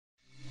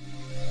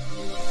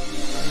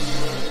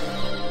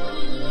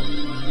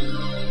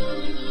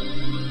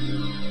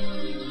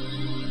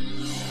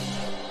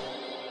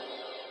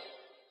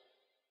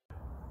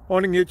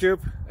Morning YouTube,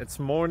 it's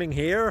morning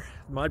here.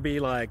 It might be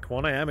like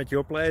 1 a.m. at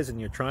your place and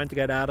you're trying to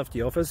get out of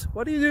the office.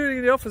 What are you doing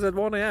in the office at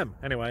 1 a.m?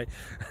 Anyway,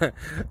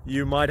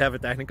 you might have a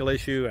technical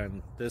issue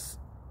and this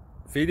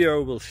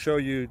video will show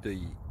you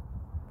the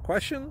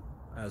question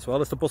as well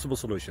as the possible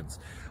solutions.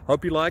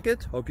 Hope you like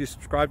it, hope you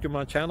subscribe to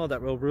my channel.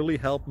 That will really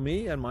help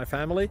me and my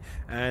family,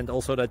 and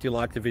also that you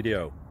like the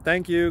video.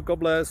 Thank you, God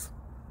bless.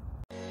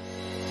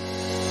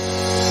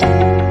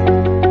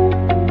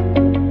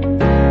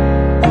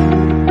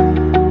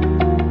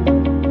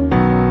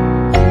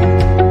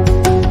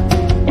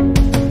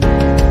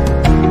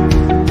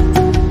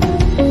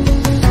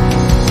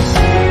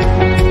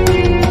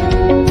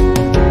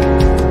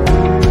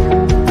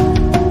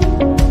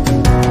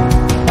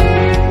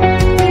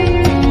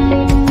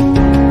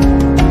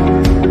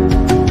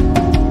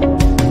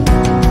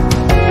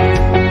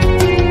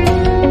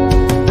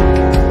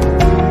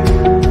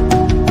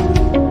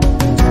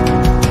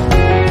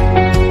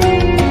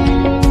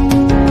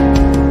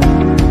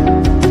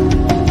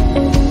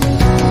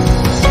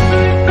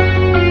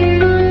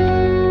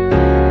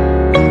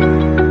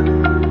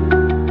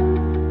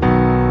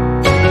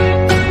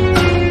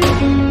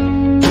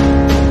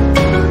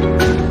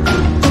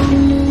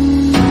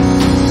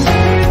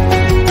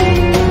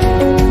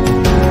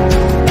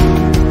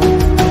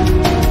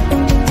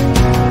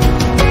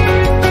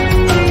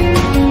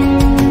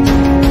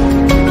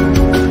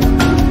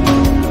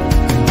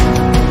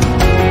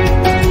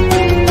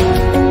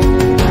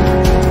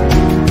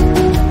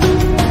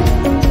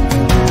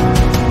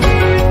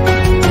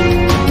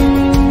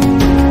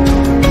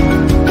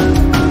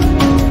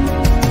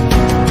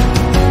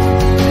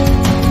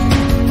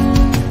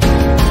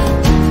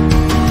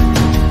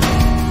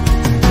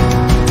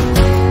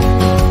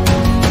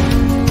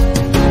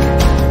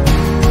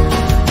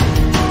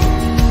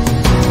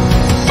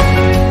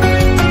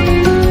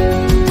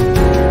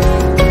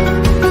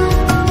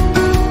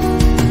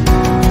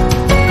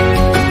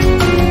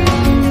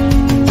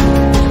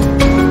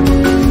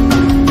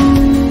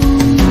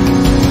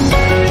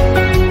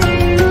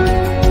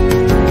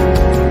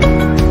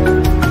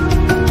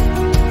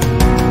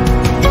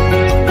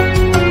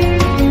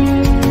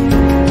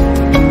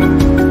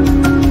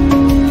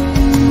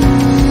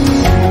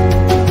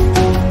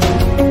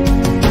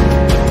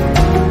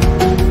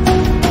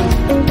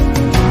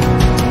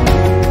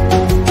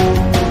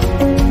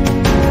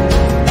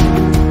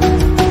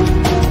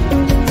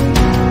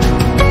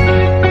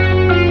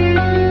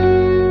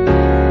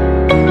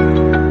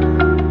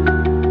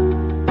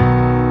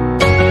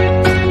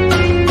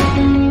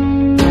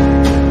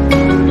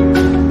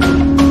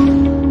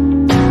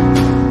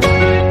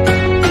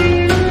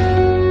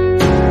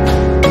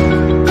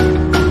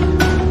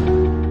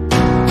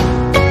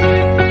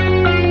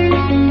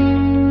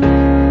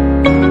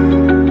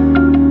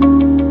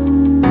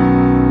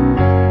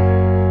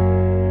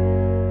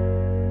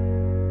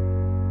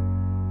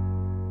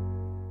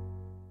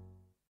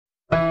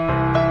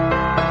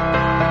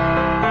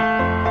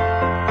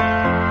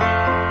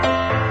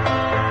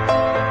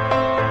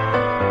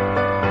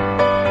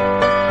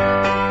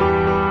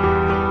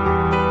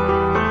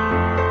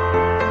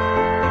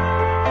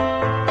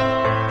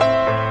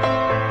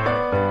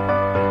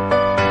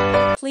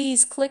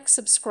 Please click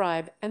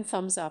subscribe and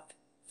thumbs up.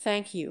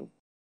 Thank you.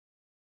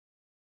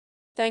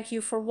 Thank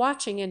you for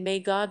watching, and may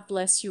God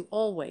bless you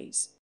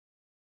always.